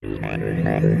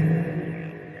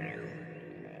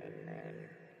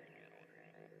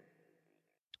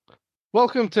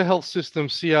Welcome to Health System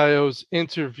CIO's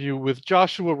interview with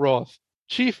Joshua Roth,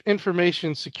 Chief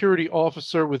Information Security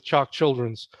Officer with CHOC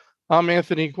Children's. I'm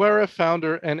Anthony Guerra,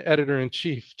 founder and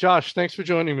editor-in-chief. Josh, thanks for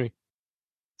joining me.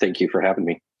 Thank you for having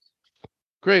me.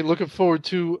 Great. Looking forward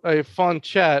to a fun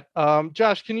chat.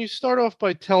 Josh, can you start off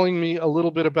by telling me a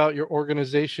little bit about your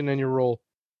organization and your role?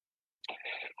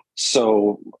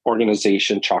 So,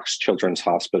 organization CHOC's Children's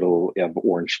Hospital of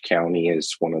Orange County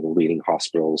is one of the leading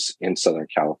hospitals in Southern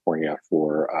California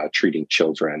for treating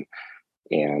children.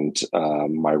 And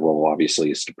my role,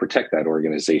 obviously, is to protect that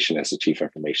organization as the Chief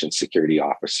Information Security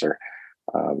Officer.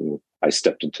 I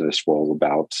stepped into this role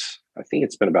I think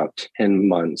it's been about 10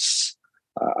 months.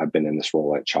 I've been in this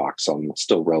role at CHOC, so I'm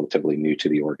still relatively new to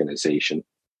the organization.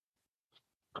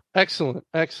 Excellent.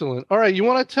 All right. You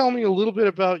want to tell me a little bit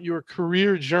about your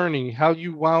career journey, how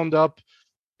you wound up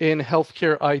in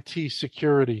healthcare IT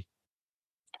security?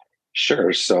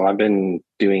 Sure. So I've been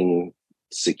doing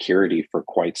security for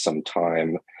quite some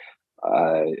time.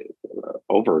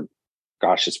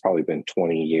 It's probably been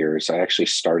 20 years. I actually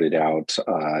started out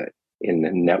in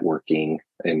networking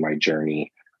in my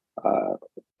journey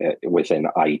within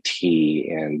IT,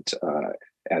 and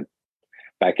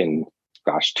back in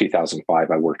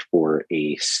 2005, I worked for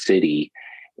a city,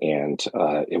 and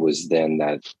it was then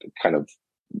that kind of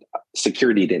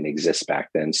security didn't exist back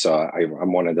then. So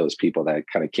I'm one of those people that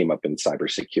kind of came up in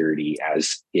cybersecurity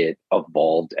as it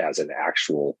evolved as an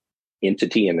actual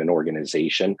entity in an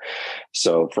organization.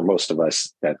 So for most of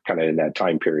us that kind of in that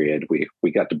time period,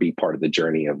 we got to be part of the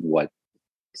journey of what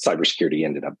cybersecurity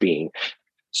ended up being.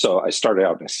 So I started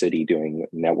out in a city doing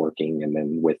networking, and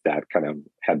then with that kind of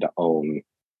had to own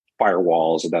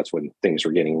firewalls, and that's when things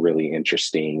were getting really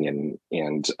interesting, and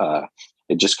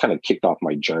it just kind of kicked off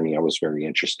my journey. I was very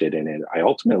interested in it. I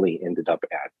ultimately ended up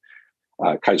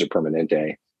at Kaiser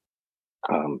Permanente.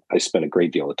 I spent a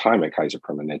great deal of time at Kaiser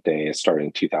Permanente. I started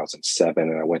in 2007,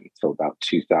 and I went until about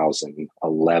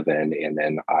 2011, and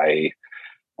then I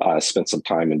spent some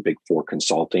time in Big Four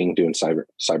consulting, doing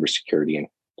cybersecurity and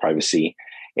privacy,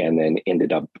 and then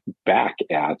ended up back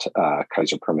at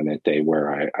Kaiser Permanente,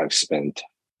 where I've spent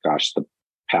the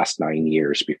past 9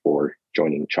 years before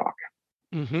joining CHOC.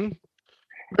 Mm-hmm.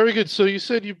 Very good. So you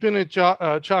said you've been at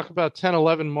CHOC about 10,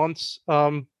 11 months.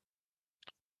 Can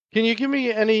you give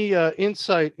me any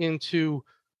insight into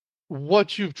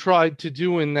what you've tried to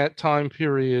do in that time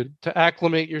period to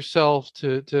acclimate yourself,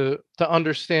 to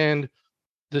understand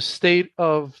the state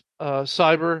of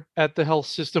cyber at the health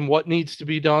system, what needs to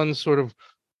be done, sort of,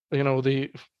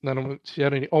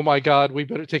 oh my God, we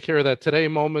better take care of that today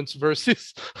moments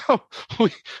versus,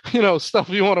 stuff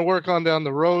you want to work on down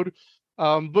the road.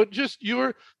 But just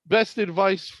your best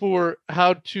advice for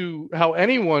how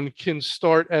anyone can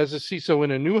start as a CISO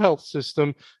in a new health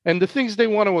system, and the things they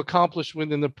want to accomplish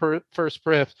within the first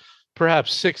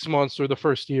perhaps 6 months or the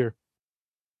first year.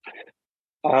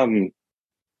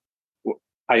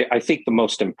 I think the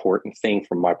most important thing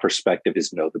from my perspective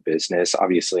is know the business.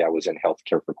 Obviously, I was in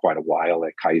healthcare for quite a while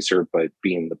at Kaiser, but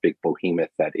being the big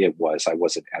behemoth that it was, I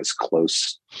wasn't as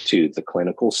close to the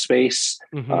clinical space,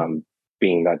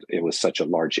 being that it was such a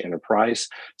large enterprise.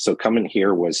 So coming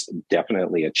here was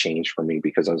definitely a change for me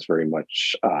because I was very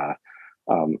much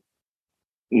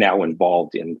now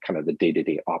involved in kind of the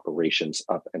day-to-day operations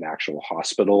of an actual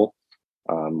hospital.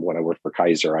 When I worked for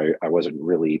Kaiser, I wasn't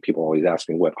really, people always ask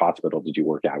me, what hospital did you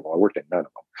work at? Well, I worked at none of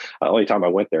them. The only time I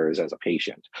went there is as a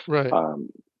patient. Right.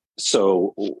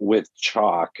 So with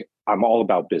CHOC, I'm all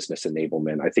about business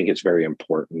enablement. I think it's very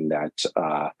important that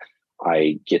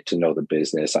I get to know the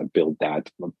business. I build that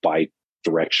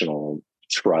bi-directional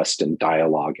trust and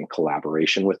dialogue and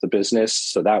collaboration with the business.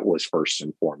 So that was first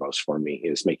and foremost for me,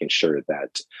 is making sure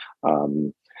that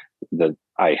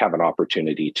I have an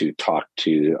opportunity to talk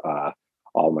to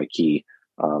all my key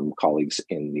colleagues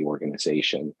in the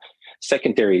organization.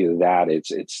 Secondary to that,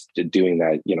 it's doing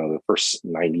that. The first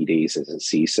 90 days as a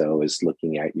CISO is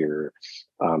looking at your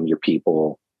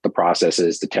people, the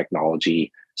processes, the technology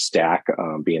stack.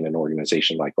 Being an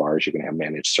organization like ours, you're going to have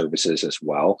managed services as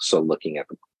well. So looking at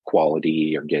the quality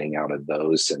you're getting out of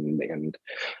those, and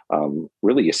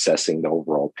really assessing the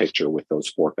overall picture with those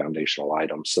 4 foundational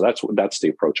items. So that's the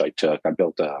approach I took. I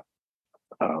built a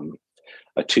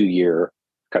 2-year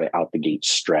kind of out the gate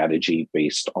strategy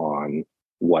based on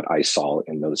what I saw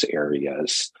in those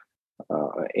areas.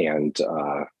 And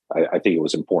I think it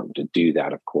was important to do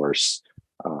that, of course.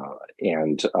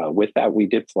 And with that, we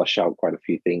did flesh out quite a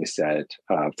few things that,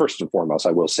 first and foremost,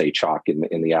 I will say CHOC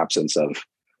in the absence of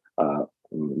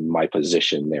my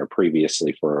position there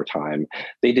previously for a time,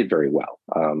 they did very well.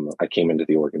 I came into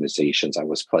the organizations. I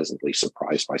was pleasantly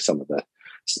surprised by some of the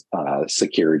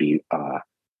security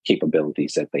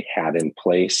capabilities that they had in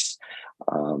place.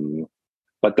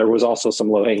 But there was also some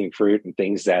low-hanging fruit and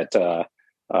things that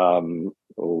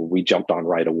we jumped on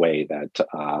right away that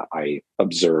I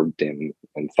observed and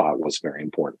thought was very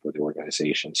important for the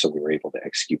organization. So we were able to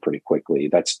execute pretty quickly.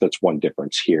 That's one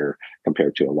difference here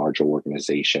compared to a larger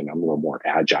organization. I'm a little more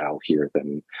agile here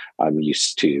than I'm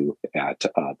used to at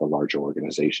the larger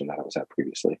organization that I was at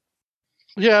previously.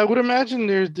 Yeah, I would imagine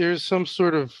there's some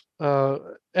sort of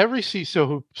every CISO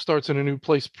who starts in a new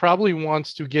place probably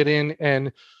wants to get in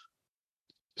and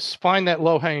find that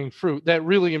low-hanging fruit, that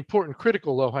really important,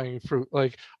 critical low-hanging fruit.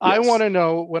 Like, yes. I want to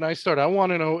know when I start, I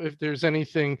want to know if there's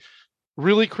anything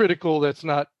really critical that's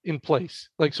not in place.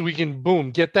 Like, so we can,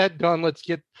 boom, get that done. Let's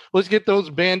get those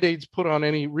Band-Aids put on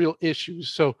any real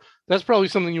issues. So that's probably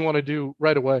something you want to do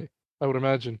right away, I would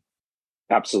imagine.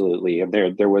 Absolutely.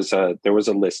 There was a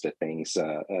list of things,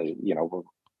 for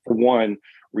one,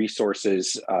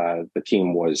 resources. The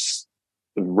team was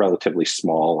relatively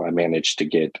small. I managed to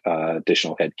get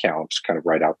additional headcount kind of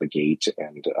right out the gate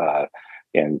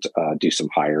and do some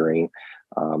hiring.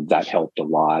 That helped a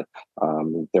lot.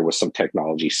 There was some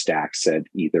technology stacks that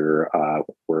either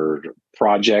were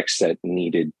projects that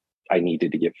I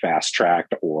needed to get fast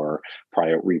tracked or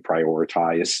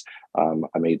reprioritize.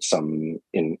 I made some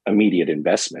immediate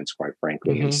investments, quite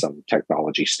frankly, in some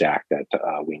technology stack that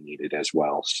we needed as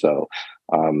well. So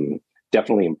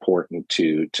definitely important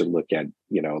to look at,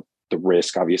 the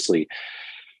risk. Obviously,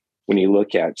 when you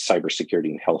look at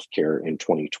cybersecurity and healthcare in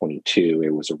 2022,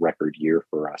 it was a record year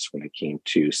for us when it came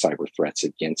to cyber threats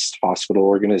against hospital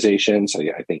organizations.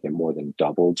 I think it more than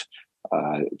doubled.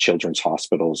 Children's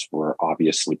hospitals were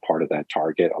obviously part of that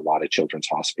target. A lot of children's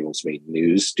hospitals made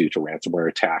news due to ransomware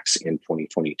attacks in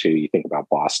 2022. You think about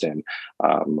Boston,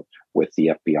 with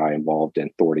the FBI involved in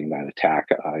thwarting that attack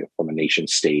from a nation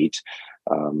state.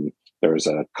 There's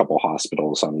a couple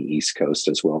hospitals on the East Coast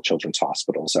as well, children's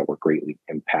hospitals that were greatly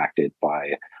impacted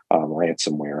by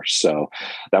ransomware. So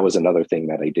that was another thing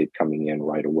that I did coming in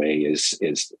right away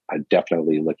is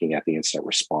definitely looking at the incident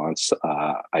response.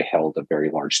 I held a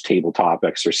very large tabletop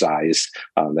exercise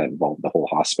that involved the whole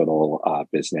hospital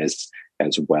business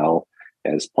as well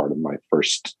as part of my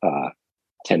first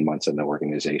 10 months in the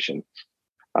organization.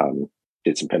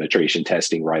 Did some penetration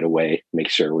testing right away, make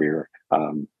sure we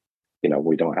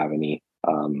we don't have any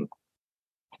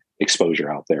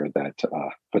exposure out there that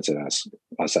puts us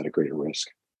at a greater risk.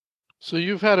 So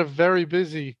you've had a very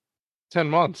busy 10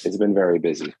 months. It's been very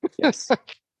busy. Yes.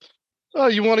 Oh,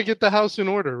 you want to get the house in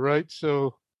order, right?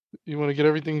 So you want to get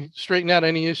everything straightened out,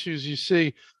 any issues you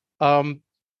see.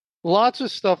 Lots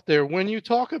of stuff there. When you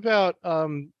talk about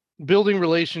building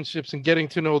relationships and getting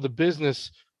to know the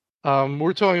business,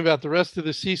 we're talking about the rest of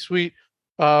the C-suite.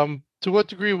 To what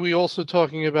degree are we also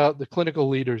talking about the clinical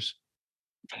leaders?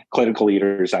 Clinical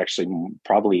leaders, actually,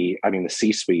 probably, the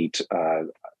C-suite,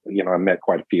 I met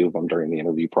quite a few of them during the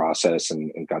interview process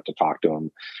and got to talk to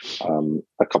them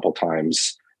a couple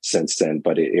times since then.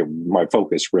 But my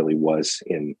focus really was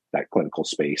in that clinical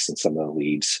space and some of the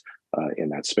leads in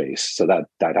that space. So that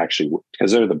actually,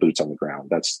 because they're the boots on the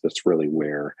ground, that's really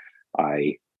where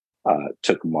I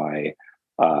took my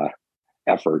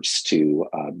efforts to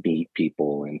meet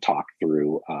people and talk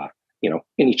through,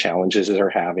 any challenges that they're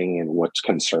having and what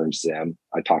concerns them.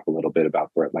 I talk a little bit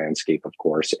about threat landscape, of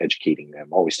course, educating them,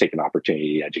 always take an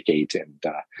opportunity to educate and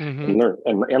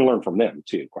learn from them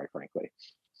too, quite frankly.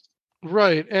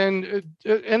 Right. And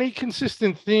any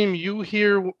consistent theme you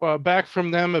hear back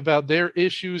from them about their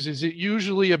issues? Is it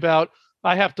usually about,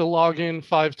 I have to log in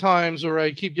 5 times or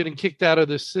I keep getting kicked out of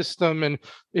the system? And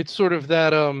it's sort of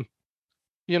that,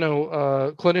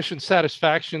 clinician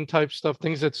satisfaction type stuff,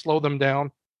 things that slow them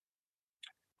down?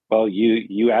 Well,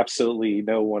 you absolutely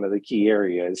know one of the key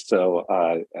areas. So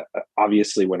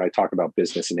obviously, when I talk about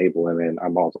business enablement,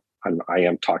 I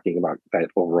am talking about that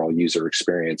overall user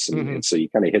experience, and so you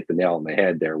kind of hit the nail on the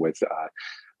head there with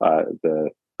the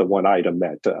one item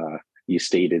that you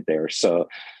stated there. So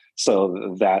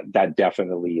that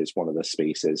definitely is one of the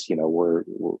spaces. We're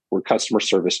customer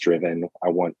service driven. I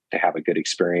want to have a good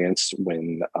experience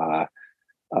when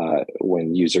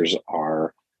users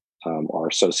are. Our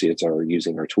associates are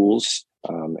using our tools,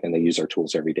 and they use our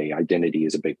tools every day. Identity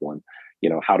is a big one.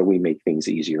 How do we make things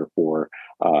easier for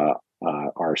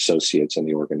our associates in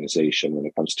the organization when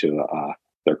it comes to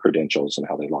their credentials and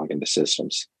how they log into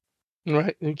systems?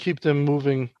 Right, and keep them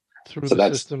moving through So the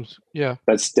systems. Yeah.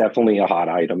 that's definitely a hot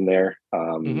item there.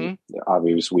 Hmm.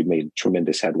 Obviously, we've made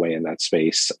tremendous headway in that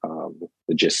space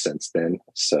just since then.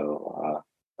 So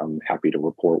I'm happy to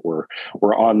report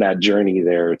we're on that journey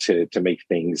there to make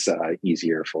things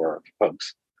easier for our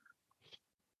folks.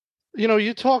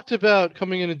 You talked about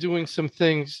coming in and doing some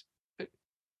things.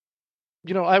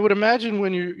 I would imagine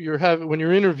when when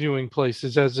you're interviewing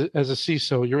places as a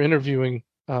CISO, you're interviewing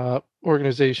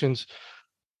organizations.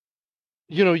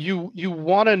 You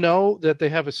want to know that they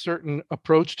have a certain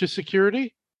approach to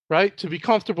security, right? To be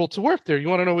comfortable to work there, you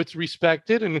want to know it's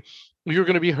respected and you're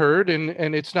going to be heard,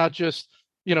 and it's not just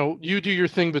you do your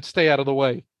thing but stay out of the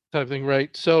way type of thing,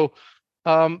 right? So,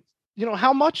 um,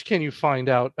 how much can you find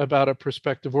out about a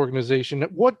prospective organization?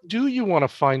 What do you want to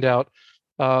find out?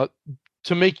 Uh,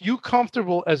 to make you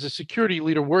comfortable as a security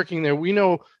leader working there. We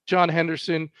know John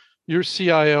Henderson, your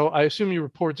CIO. I assume you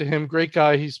report to him. Great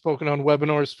guy. He's spoken on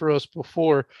webinars for us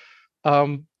before.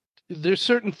 Um, there's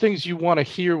certain things you want to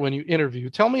hear when you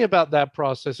interview. Tell me about that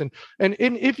process, and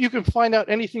if you can find out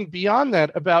anything beyond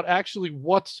that about actually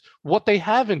what they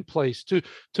have in place to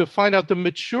find out the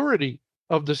maturity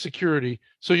of the security,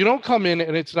 so you don't come in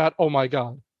and it's not, oh my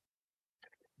god.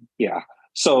 Yeah.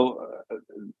 So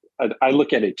I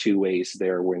look at it two ways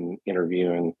there when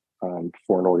interviewing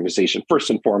for an organization. First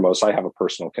and foremost, I have a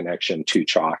personal connection to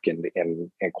CHOC,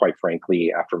 and quite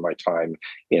frankly, after my time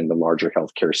in the larger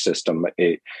healthcare system,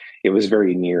 it was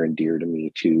very near and dear to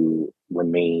me to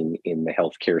remain in the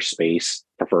healthcare space,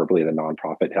 preferably the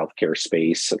nonprofit healthcare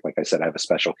space. Like I said, I have a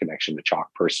special connection to CHOC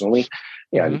personally,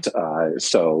 and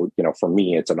so for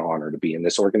me, it's an honor to be in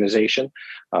this organization,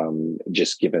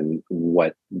 just given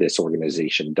what this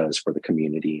organization does for the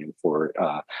community and for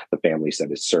the families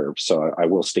that it serves. So I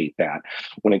will state that.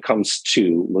 When it comes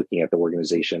to looking at the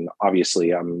organization,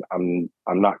 obviously, I'm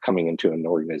not coming into an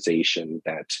organization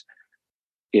that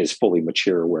is fully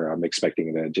mature where I'm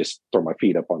expecting to just throw my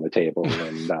feet up on the table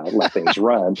and let things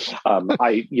run.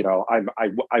 I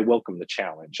welcome the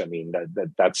challenge. I mean,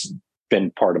 that's been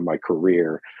part of my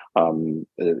career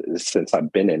since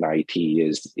I've been in IT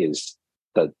is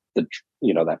the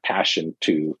that passion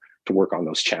to work on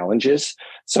those challenges.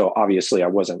 So obviously I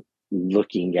wasn't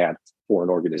looking at for an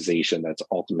organization that's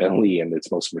ultimately in its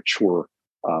most mature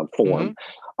form.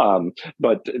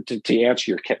 But to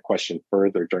answer your question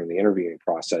further during the interviewing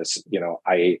process,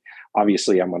 I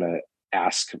obviously I'm going to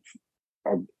ask.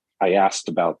 I asked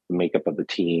about the makeup of the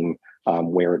team,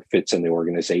 where it fits in the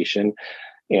organization,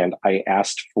 and I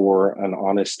asked for an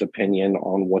honest opinion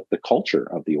on what the culture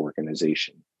of the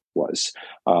organization was.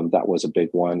 That was a big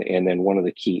one, and then one of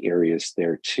the key areas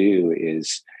there too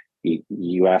is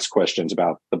you ask questions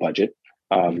about the budget.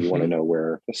 You want to know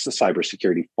where the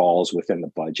cybersecurity falls within the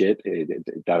budget.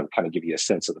 That'll kind of give you a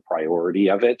sense of the priority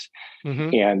of it.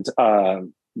 And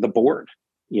the board,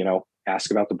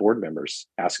 ask about the board members,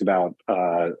 ask about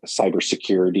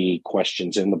cybersecurity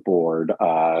questions in the board.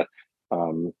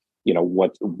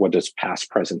 What does past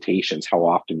presentations, how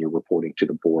often you're reporting to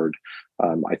the board.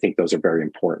 I think those are very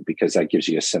important because that gives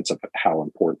you a sense of how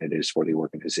important it is for the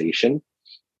organization.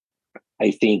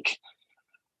 I think,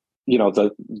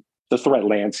 the threat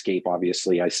landscape,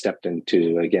 obviously, I stepped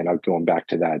into, again, I'm going back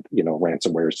to that,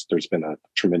 ransomware. There's been a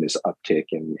tremendous uptick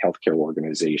in healthcare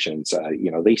organizations.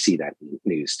 They see that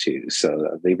news too.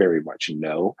 So they very much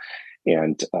know.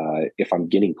 And if I'm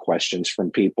getting questions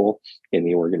from people in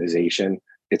the organization,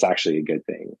 it's actually a good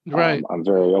thing. Right. I'm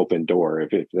very open door.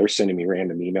 If they're sending me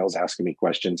random emails asking me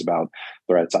questions about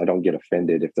threats, I don't get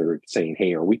offended if they're saying,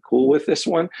 "Hey, are we cool with this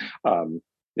one?"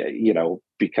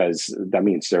 Because that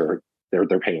means they're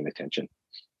paying attention.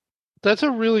 That's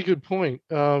a really good point.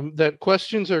 That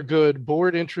questions are good,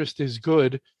 board interest is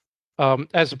good,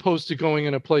 as opposed to going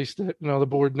in a place that the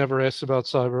board never asks about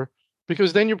cyber,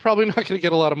 because then you're probably not going to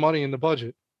get a lot of money in the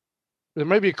budget. There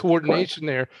might be a coordination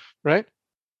there, right?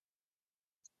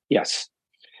 Yes,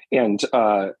 and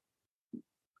the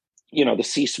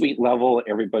C-suite level,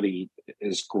 everybody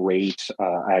is great.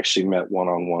 I actually met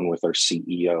one-on-one with our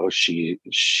CEO. She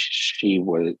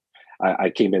was.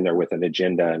 I came in there with an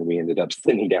agenda, and we ended up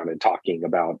sitting down and talking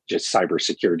about just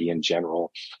cybersecurity in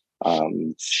general.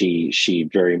 She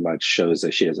very much shows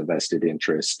that she has a vested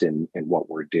interest in what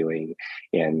we're doing,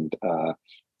 and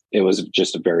it was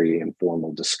just a very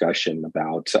informal discussion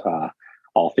about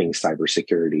all things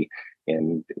cybersecurity,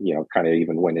 and kind of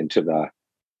even went into the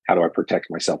how do I protect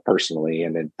myself personally,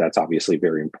 and that's obviously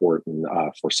very important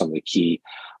for some of the key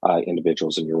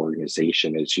individuals in your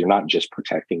organization. Is you're not just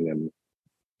protecting them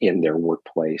in their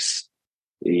workplace,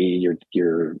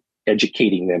 you're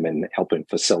educating them and helping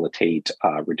facilitate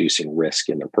reducing risk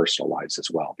in their personal lives as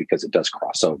well, because it does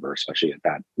cross over, especially at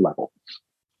that level.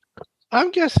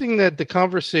 I'm guessing that the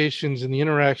conversations and the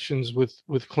interactions with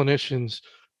clinicians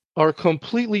are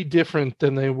completely different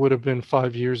than they would have been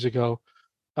 5 years ago.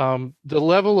 The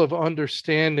level of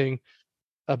understanding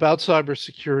about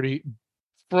cybersecurity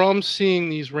from seeing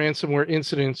these ransomware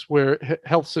incidents where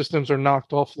health systems are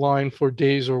knocked offline for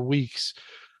days or weeks.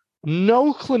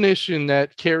 No clinician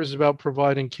that cares about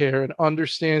providing care and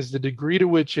understands the degree to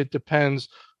which it depends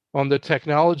on the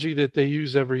technology that they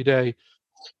use every day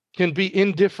can be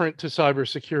indifferent to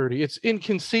cybersecurity. It's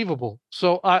inconceivable.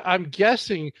 So I'm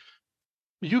guessing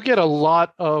you get a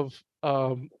lot of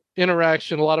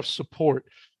interaction, a lot of support.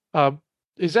 Uh,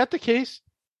 is that the case?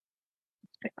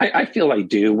 I feel I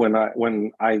do when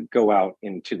I go out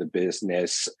into the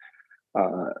business.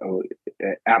 Uh,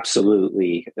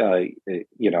 Absolutely,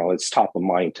 it's top of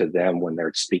mind to them when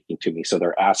they're speaking to me. So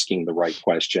they're asking the right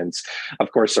questions.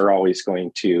 Of course, they're always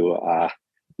going to, our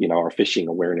phishing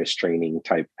awareness training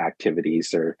type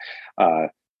activities, or uh,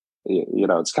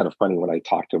 it's kind of funny when I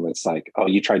talk to them. It's like, oh,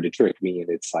 you tried to trick me, and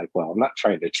it's like, well, I'm not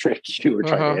trying to trick you. We're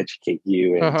trying to Uh-huh. educate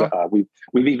you, and Uh-huh.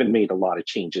 we've even made a lot of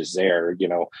changes there.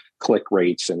 Click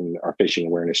rates and our phishing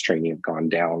awareness training have gone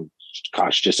down.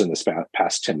 Gosh, just in this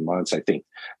past 10 months, I think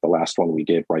the last one we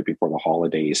did right before the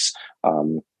holidays,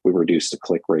 we reduced the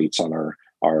click rates on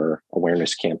our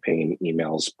awareness campaign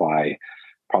emails by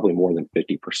probably more than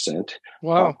 50%.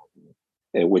 Wow.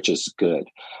 Which is good.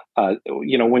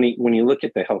 When you look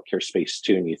at the healthcare space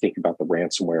too, and you think about the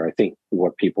ransomware, I think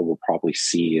what people will probably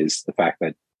see is the fact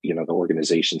that the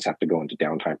organizations have to go into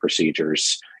downtime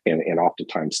procedures and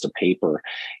oftentimes to paper.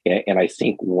 And I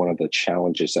think one of the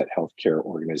challenges that healthcare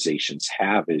organizations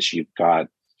have is you've got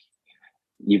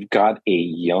a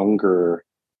younger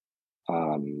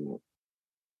um,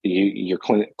 your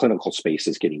clinical space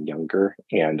is getting younger,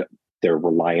 and their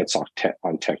reliance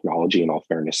on technology, in all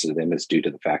fairness to them, is due to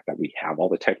the fact that we have all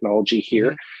the technology Mm-hmm.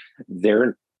 here.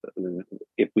 They're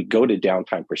If we go to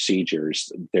downtime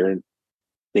procedures,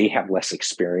 they have less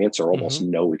experience or almost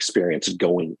Mm-hmm. no experience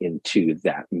going into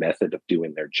that method of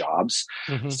doing their jobs.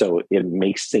 Mm-hmm. So it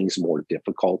makes things more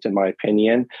difficult, in my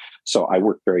opinion. So I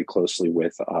work very closely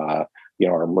with,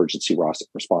 our emergency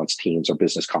response teams, our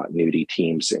business continuity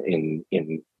teams.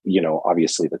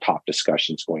 Obviously the top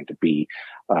discussion is going to be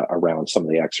around some of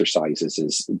the exercises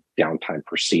is downtime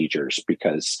procedures,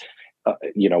 because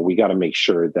we got to make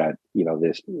sure that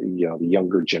the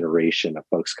younger generation of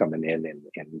folks coming in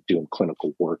and doing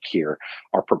clinical work here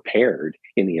are prepared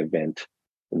in the event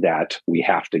that we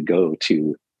have to go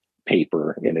to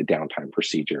paper in a downtime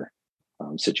procedure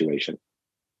situation.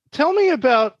 Tell me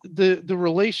about the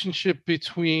relationship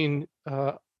between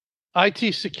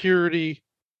IT security,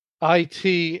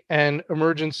 IT, and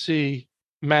emergency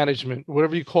management,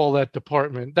 whatever you call that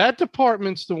department. That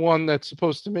department's the one that's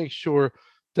supposed to make sure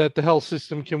that the health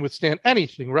system can withstand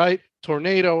anything, right?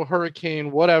 Tornado,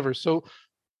 hurricane, whatever. So,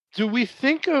 do we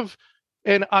think of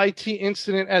an IT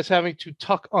incident as having to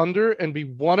tuck under and be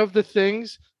one of the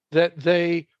things that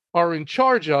they are in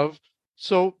charge of?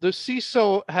 So the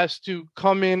CISO has to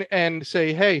come in and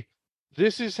say, hey,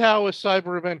 this is how a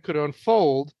cyber event could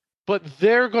unfold, but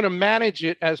they're going to manage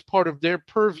it as part of their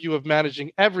purview of managing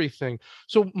everything.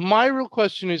 So my real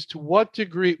question is, to what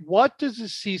degree, what does the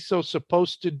CISO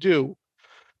supposed to do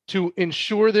to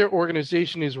ensure their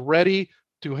organization is ready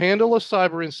to handle a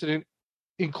cyber incident,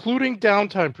 including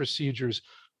downtime procedures?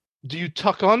 Do you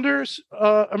tuck under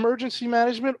emergency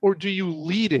management, or do you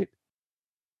lead it?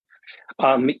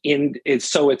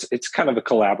 It's kind of a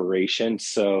collaboration.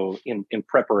 So in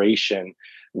preparation,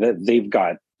 that they've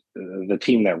got the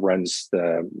team that runs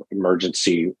the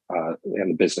emergency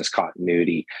and the business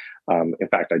continuity. In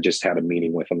fact, I just had a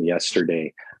meeting with them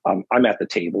yesterday. I'm at the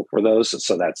table for those,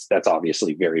 so that's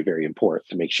obviously very, very important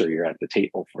to make sure you're at the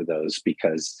table for those,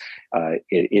 because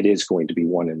it is going to be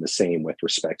one and the same with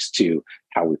respects to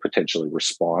how we potentially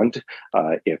respond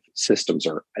if systems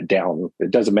are down.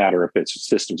 It doesn't matter if it's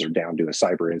systems are down due to a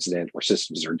cyber incident or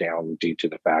systems are down due to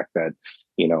the fact that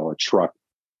a truck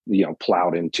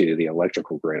plowed into the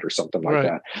electrical grid or something like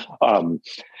Right. that. Um,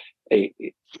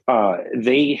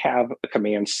 they have a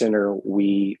command center.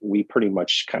 We pretty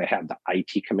much kind of have the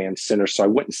IT command center. So I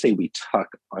wouldn't say we tuck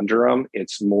under them.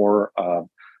 It's more of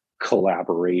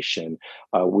collaboration.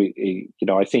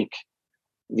 I think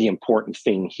the important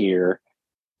thing here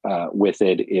with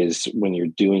it is when you're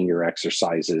doing your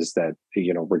exercises that,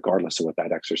 regardless of what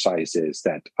that exercise is,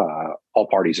 that all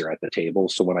parties are at the table.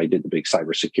 So when I did the big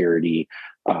cybersecurity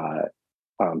uh,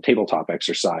 tabletop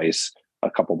exercise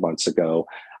a couple months ago,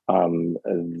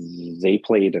 they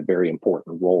played a very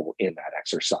important role in that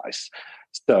exercise.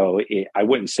 So I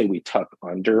wouldn't say we tuck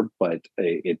under, but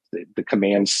the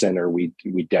command center, we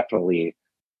definitely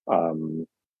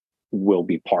will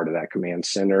be part of that command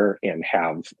center and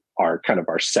have our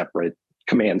separate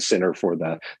command center for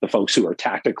the folks who are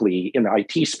tactically in the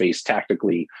IT space,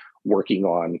 tactically working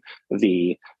on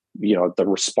the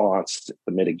response,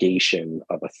 the mitigation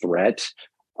of a threat.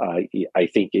 I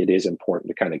think it is important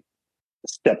to kind of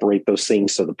separate those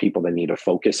things so the people that need to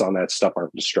focus on that stuff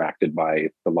aren't distracted by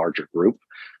the larger group.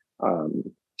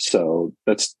 So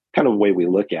that's kind of the way we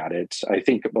look at it. I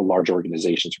think the large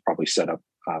organizations are probably set up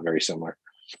very similar.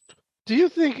 Do you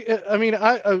think, I mean,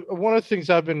 one of the things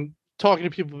I've been talking to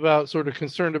people about, sort of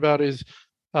concerned about, is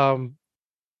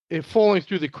it falling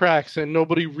through the cracks and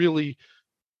nobody really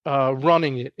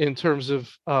running it in terms of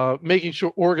making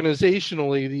sure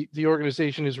organizationally the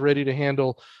organization is ready to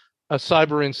handle a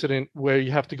cyber incident where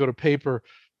you have to go to paper.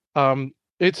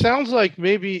 It sounds like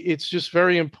maybe it's just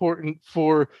very important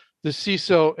for the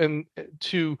CISO and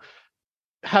to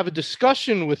have a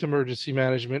discussion with emergency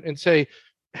management and say,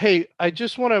 hey, I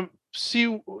just want to see,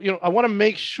 I want to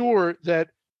make sure that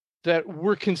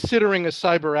we're considering a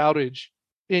cyber outage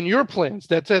in your plans.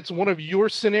 That's one of your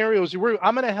scenarios.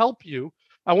 I'm going to help you.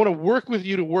 I want to work with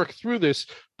you to work through this,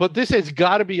 but this has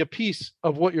got to be a piece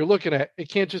of what you're looking at. It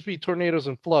can't just be tornadoes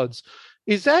and floods.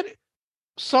 Is that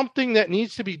something that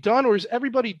needs to be done, or is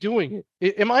everybody doing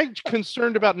it? Am I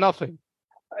concerned about nothing?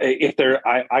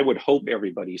 I would hope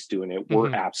everybody's doing it.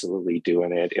 We're absolutely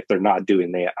doing it. If they're not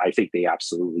doing it, I think they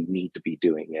absolutely need to be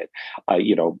doing it.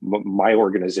 My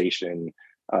organization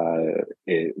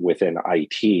within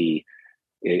IT,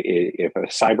 if a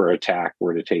cyber attack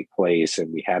were to take place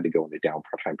and we had to go into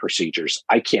downtime procedures,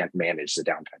 I can't manage the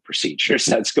downtime procedures.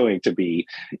 That's going to be,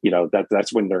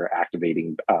 that's when they're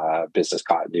activating business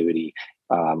continuity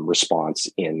response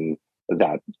in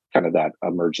that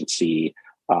emergency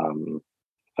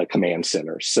command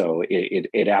center. So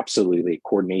it absolutely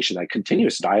coordination, that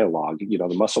continuous dialogue, the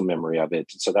muscle memory of it.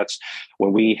 So that's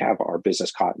when we have our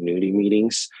business continuity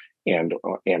meetings, and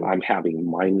I'm having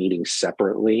my meetings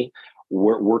separately.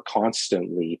 We're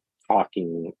constantly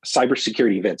talking.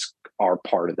 Cybersecurity events are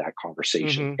part of that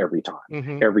conversation every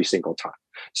time, every single time.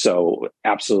 So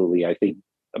absolutely, I think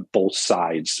both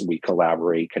sides, we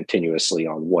collaborate continuously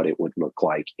on what it would look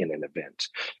like in an event.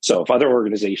 So if other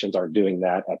organizations aren't doing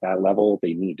that at that level,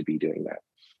 they need to be doing that.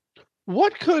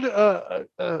 What could a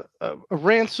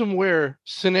ransomware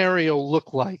scenario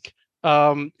look like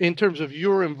in terms of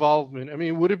your involvement? I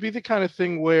mean, would it be the kind of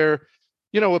thing where,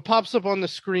 it pops up on the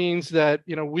screens that,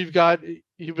 you've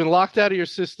been locked out of your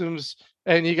systems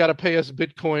and you got to pay us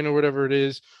Bitcoin or whatever it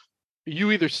is.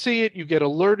 You either see it, you get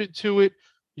alerted to it.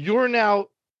 You're now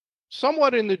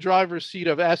somewhat in the driver's seat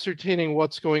of ascertaining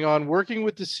what's going on, working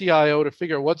with the CIO to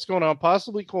figure out what's going on,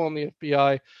 possibly calling the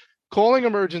FBI, calling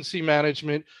emergency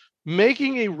management,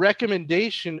 making a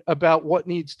recommendation about what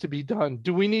needs to be done.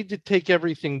 Do we need to take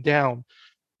everything down?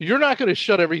 You're not going to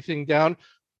shut everything down.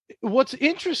 What's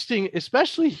interesting,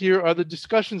 especially here, are the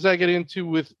discussions I get into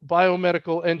with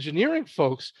biomedical engineering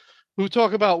folks who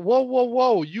talk about,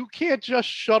 whoa, you can't just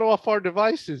shut off our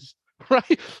devices,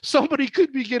 right? Somebody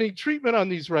could be getting treatment on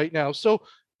these right now. So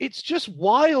it's just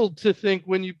wild to think,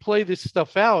 when you play this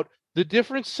stuff out, the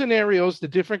different scenarios, the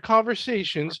different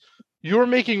conversations, you're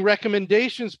making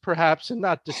recommendations perhaps and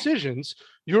not decisions.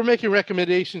 You're making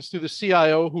recommendations to the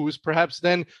CIO, who is perhaps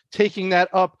then taking that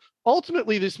up.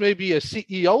 Ultimately, this may be a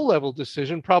CEO level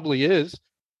decision, probably is,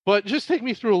 but just take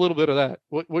me through a little bit of that.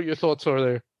 What your thoughts are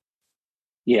there?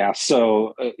 Yeah,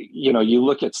 so you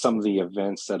look at some of the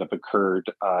events that have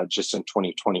occurred just in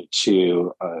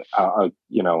 2022.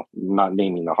 Not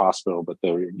naming the hospital, but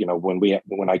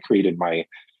when I created my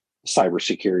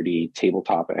cybersecurity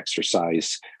tabletop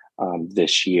exercise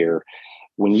this year,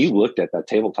 when you looked at that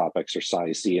tabletop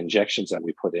exercise, the injections that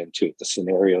we put into it, the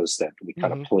scenarios that we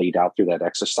kind of played out through that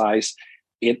exercise,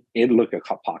 it looked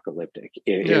apocalyptic.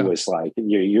 It was like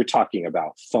you're talking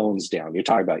about phones down, you're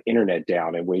talking about internet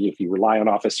down, and if you rely on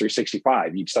Office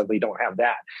 365, you suddenly don't have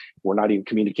that. We're not even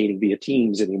communicating via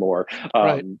Teams anymore.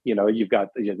 Right. You've got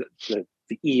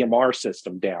the EMR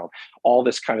system down. All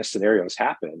this kind of scenarios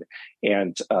happen,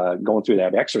 and going through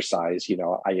that exercise,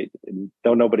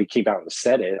 though nobody came out and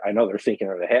said it, I know they're thinking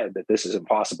in their head that this is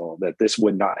impossible, that this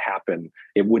would not happen.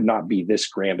 It would not be this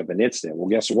grand of an incident. Well,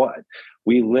 guess what?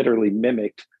 We literally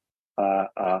mimicked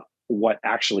what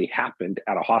actually happened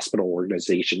at a hospital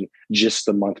organization just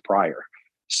the month prior.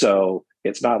 So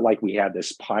it's not like we had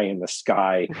this pie in the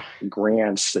sky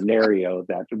grand scenario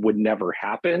that would never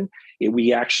happen.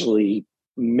 We actually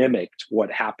mimicked what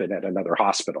happened at another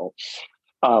hospital.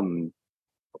 When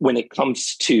it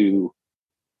comes to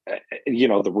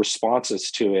the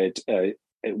responses to it,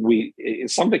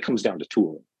 some of it comes down to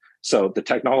tooling. So the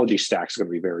technology stack is going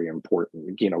to be very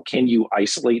important. Can you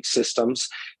isolate systems?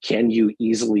 Can you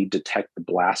easily detect the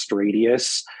blast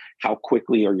radius? How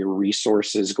quickly are your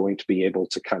resources going to be able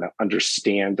to kind of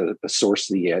understand the source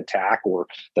of the attack or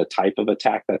the type of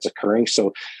attack that's occurring?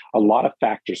 So a lot of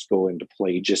factors go into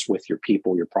play just with your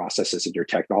people, your processes, and your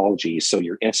technology. So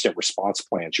your instant response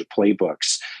plans, your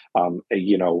playbooks,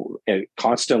 and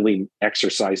constantly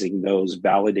exercising those,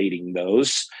 validating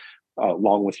those,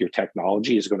 along with your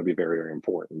technology is going to be very, very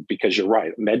important, because you're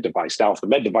right. Med device. Now, if the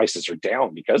med devices are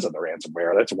down because of the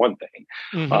ransomware, that's one thing.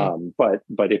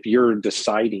 But if you're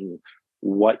deciding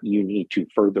what you need to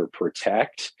further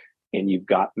protect, and you've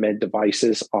got med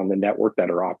devices on the network that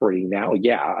are operating now,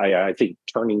 I think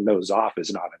turning those off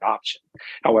is not an option.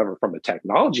 However, from a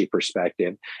technology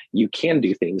perspective, you can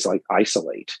do things like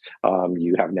isolate.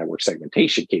 You have network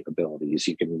segmentation capabilities.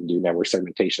 You can do network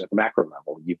segmentation at the macro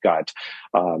level. You've got,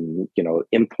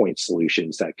 endpoint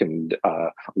solutions that can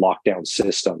lock down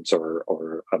systems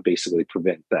or basically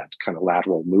prevent that kind of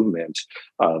lateral movement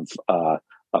of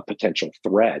a potential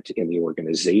threat in the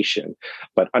organization.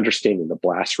 But understanding the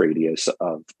blast radius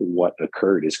of what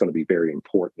occurred is going to be very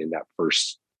important in that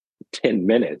first 10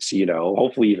 minutes,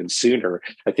 hopefully even sooner.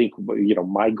 I think,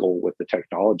 my goal with the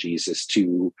technologies is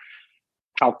to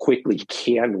how quickly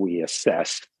can we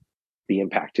assess the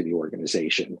impact to the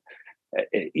organization,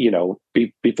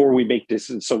 before we make this.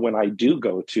 And so when I do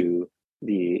go to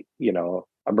the,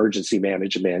 emergency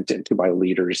management and to my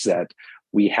leaders, that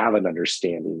we have an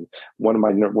understanding. One of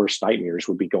my worst nightmares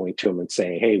would be going to them and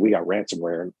saying, "Hey, we got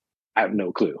ransomware," and I have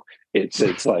no clue. It's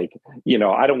like,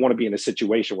 I don't want to be in a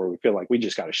situation where we feel like we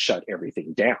just got to shut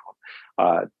everything down.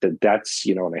 That's,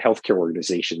 in a healthcare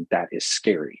organization, that is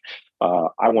scary.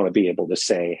 I want to be able to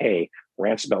say, "Hey,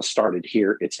 ransomware started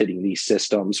here. It's hitting these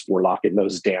systems. We're locking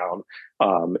those down,"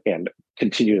 and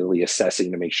continually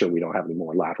assessing to make sure we don't have any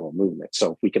more lateral movement.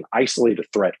 So if we can isolate a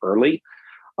threat early,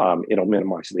 it'll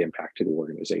minimize the impact to the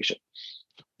organization.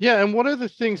 Yeah, and one of the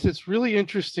things that's really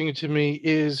interesting to me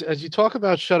is, as you talk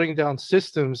about shutting down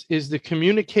systems, is the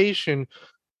communication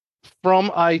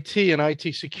from IT and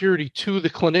IT security to the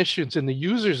clinicians and the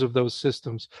users of those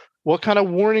systems. What kind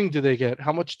of warning do they get?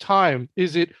 How much time?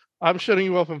 Is it, "I'm shutting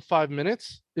you off in 5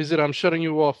 minutes"? Is it, "I'm shutting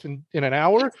you off in an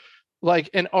hour"?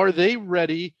 And are they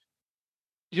ready?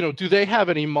 Do they have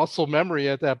any muscle memory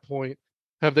at that point?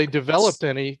 Have they developed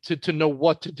any to know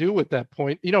what to do at that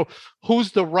point?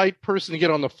 Who's the right person to get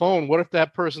on the phone? What if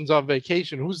that person's on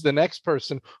vacation? Who's the next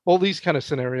person? All these kind of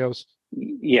scenarios.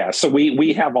 Yeah, so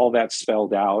we have all that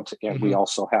spelled out, and we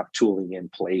also have tooling in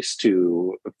place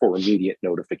for immediate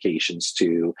notifications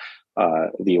to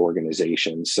the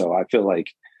organization. So I feel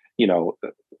like,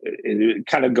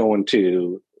 kind of going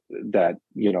to that,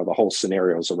 the whole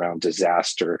scenarios around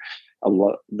disaster,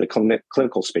 the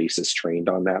clinical space is trained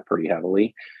on that pretty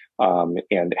heavily,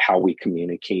 and how we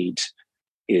communicate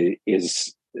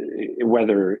is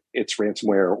whether it's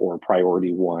ransomware or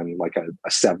priority one, like a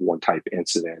SEV1 type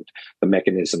incident. The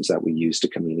mechanisms that we use to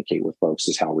communicate with folks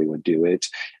is how we would do it.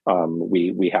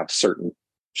 We have certain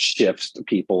shifts to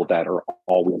people that are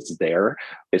always there.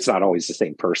 It's not always the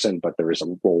same person, but there is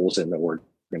roles in the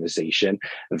organization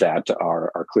that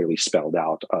are clearly spelled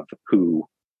out of who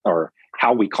or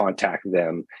how we contact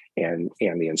them and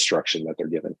the instruction that they're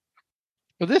given.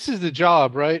 Well, this is the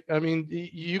job, right? I mean,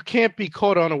 you can't be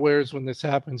caught unawares when this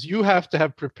happens. You have to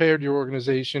have prepared your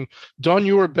organization, done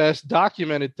your best,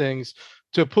 documented things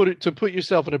to put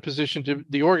yourself in a position to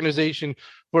the organization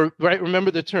where, right? Remember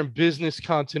the term business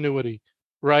continuity,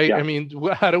 right? Yeah. I mean,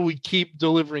 how do we keep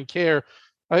delivering care?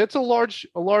 It's a large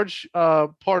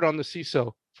part on the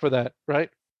CISO for that,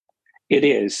 right? It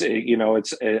is.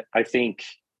 It's. I think,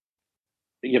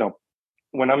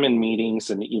 when I'm in meetings,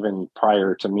 and even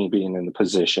prior to me being in the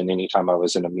position, anytime I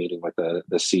was in a meeting with the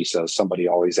CISO, somebody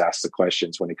always asks the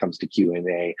questions when it comes to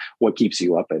Q&A, what keeps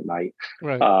you up at night?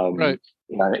 Right. Right.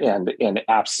 And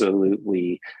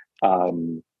absolutely,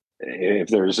 if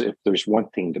there's one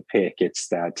thing to pick, it's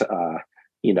that,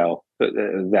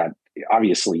 that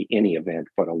obviously any event,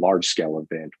 but a large scale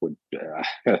event would,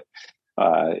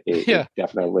 it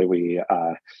definitely,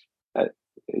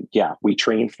 we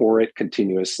train for it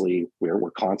continuously.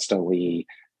 We're constantly,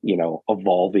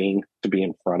 evolving to be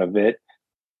in front of it,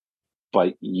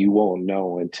 but you won't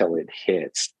know until it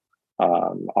hits.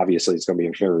 Obviously, it's going to be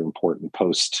a very important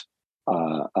post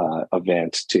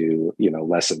event to,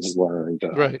 lessons learned,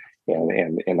 right,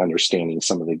 and understanding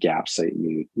some of the gaps that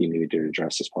you need to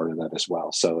address as part of that as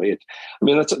well. So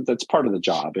that's part of the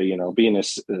job. Being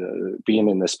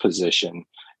in this position,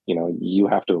 you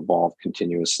have to evolve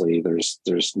continuously.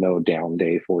 There's no down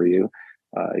day for you.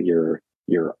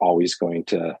 You're always going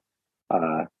to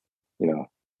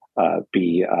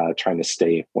be trying to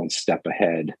stay one step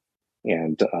ahead.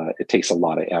 And it takes a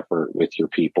lot of effort with your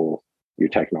people, your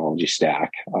technology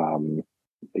stack,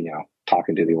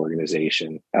 talking to the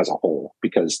organization as a whole,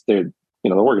 because they're,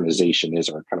 the organization is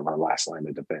our kind of our last line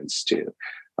of defense too.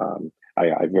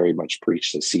 I very much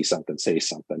preach to see something, say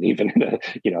something, even in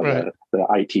Right. the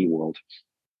IT world.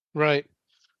 Right.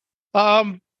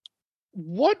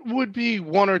 What would be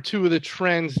one or two of the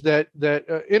trends that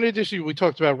in addition, we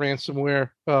talked about ransomware,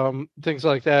 things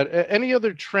like that. Any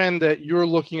other trend that you're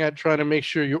looking at trying to make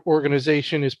sure your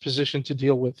organization is positioned to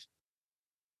deal with?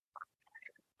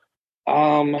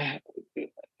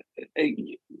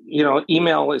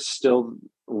 Email is still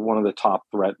one of the top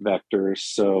threat vectors.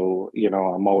 So,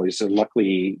 I'm always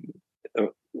luckily,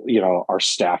 our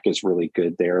stack is really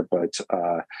good there, but,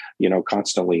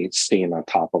 constantly staying on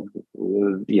top of,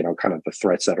 kind of the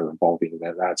threats that are evolving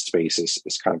in that space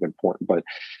is kind of important. But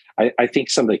I think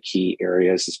some of the key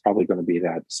areas is probably going to be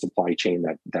that supply chain,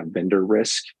 that vendor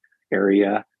risk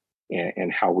area,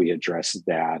 and how we address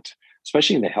that,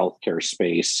 especially in the healthcare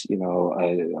space. A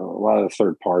lot of the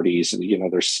third parties,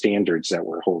 there's standards that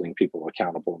we're holding people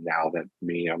accountable now that,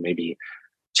 maybe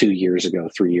 2 years ago,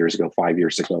 3 years ago, 5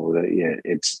 years ago,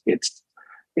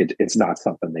 it's not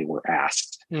something they were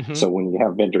asked. Mm-hmm. So when you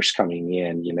have vendors coming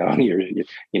in,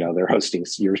 they're hosting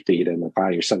your data in the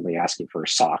cloud, you're suddenly asking for a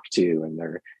SOC too, and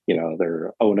they're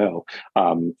oh no,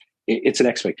 it's an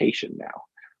expectation now.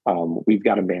 We've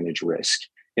got to manage risk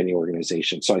in the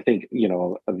organization. So I think,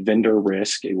 a vendor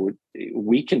risk,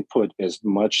 we can put as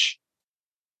much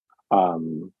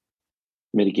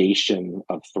mitigation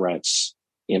of threats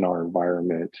in our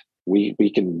environment.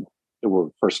 We can,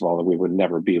 first of all, we would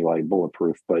never be like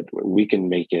bulletproof, but we can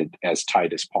make it as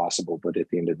tight as possible. But at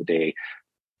the end of the day,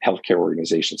 healthcare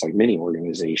organizations, like many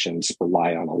organizations,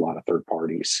 rely on a lot of third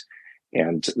parties.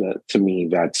 And to me,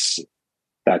 that's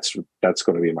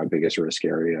going to be my biggest risk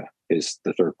area, is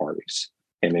the third parties,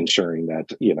 and ensuring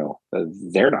that,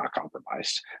 they're not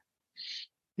compromised.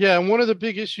 Yeah. And one of the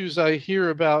big issues I hear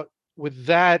about with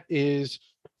that is,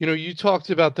 you talked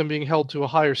about them being held to a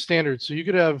higher standard. So you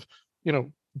could have,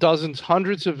 dozens,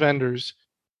 hundreds of vendors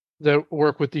that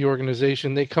work with the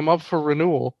organization. They come up for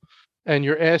renewal, and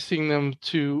you're asking them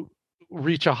to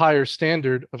reach a higher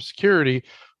standard of security.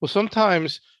 Well,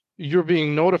 sometimes you're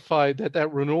being notified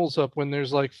that renewal's up when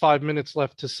there's like 5 minutes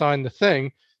left to sign the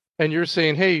thing. And you're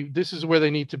saying, hey, this is where they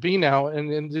need to be now.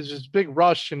 And there's this big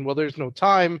rush, and well, there's no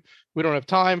time. We don't have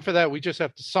time for that. We just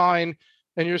have to sign.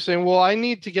 And you're saying, well, I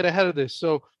need to get ahead of this.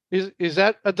 So is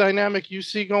that a dynamic you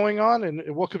see going on?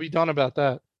 And what could be done about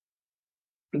that?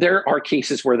 There are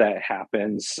cases where that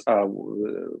happens.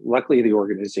 Luckily, the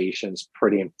organization's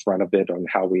pretty in front of it on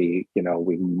how we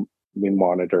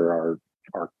monitor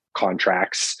our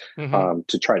contracts, Mm-hmm.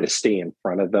 to try to stay in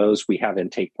front of those. We have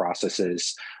intake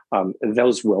processes.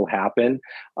 Those will happen.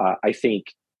 I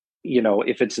think,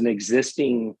 if it's an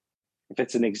existing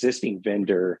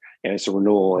vendor and it's a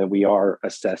renewal, and we are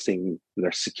assessing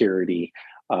their security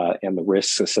and the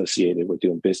risks associated with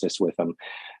doing business with them,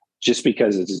 just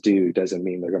because it's due doesn't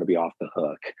mean they're going to be off the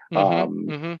hook.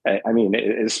 Mm-hmm. Mm-hmm. I mean,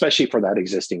 especially for that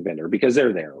existing vendor, because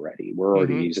they're there already. We're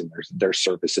already Mm-hmm. using their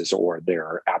services or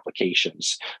their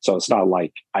applications. So it's not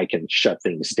like I can shut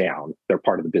things down. They're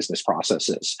part of the business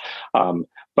processes.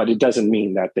 But it doesn't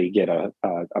mean that they get a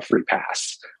free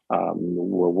pass.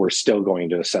 We're still going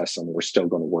to assess them. We're still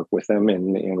going to work with them,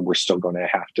 and we're still going to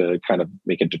have to kind of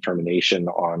make a determination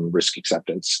on risk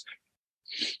acceptance.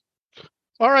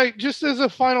 All right. Just as a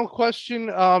final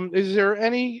question, is there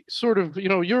any sort of,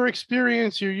 your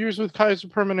experience, your years with Kaiser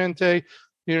Permanente,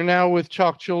 you're now with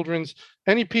CHOC Children's,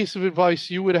 any piece of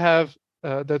advice you would have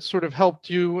that sort of helped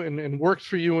you and worked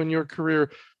for you in your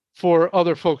career for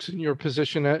other folks in your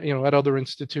position at other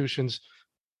institutions?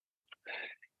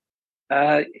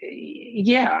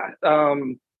 Yeah.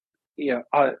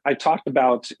 I talked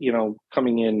about,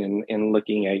 coming in and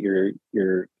looking at your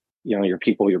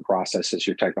people, your processes,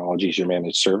 your technologies, your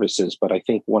managed services. But I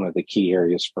think one of the key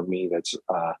areas for me that's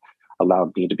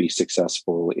allowed me to be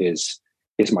successful is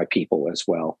my people as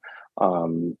well.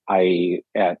 I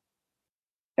at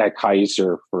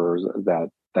Kaiser, for that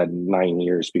 9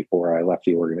 years before I left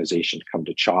the organization to come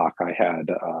to CHOC, I had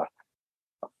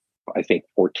I think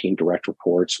 14 direct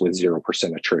reports with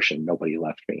 0% attrition. Nobody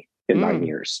left me in 9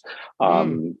 years.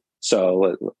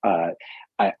 So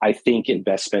I think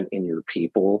investment in your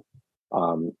people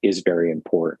is very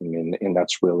important, and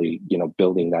that's really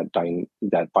building that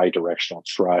bidirectional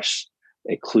trust,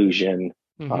 inclusion,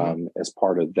 as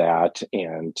part of that,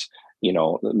 and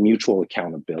mutual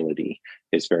accountability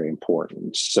is very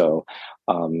important. So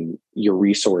your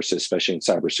resources, especially in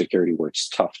cybersecurity where it's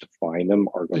tough to find them,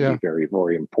 are going to be very,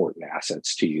 very important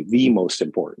assets to you, the most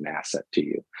important asset to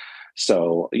you.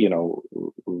 So,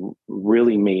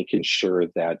 really making sure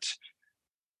that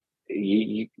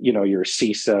you're a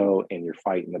CISO and you're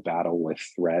fighting the battle with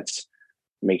threats,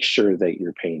 make sure that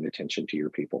you're paying attention to your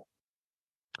people.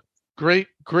 Great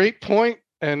point,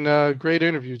 and great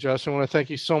interview, Josh. I want to thank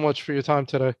you so much for your time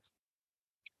today.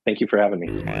 Thank you for having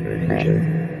me. I appreciate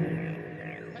it.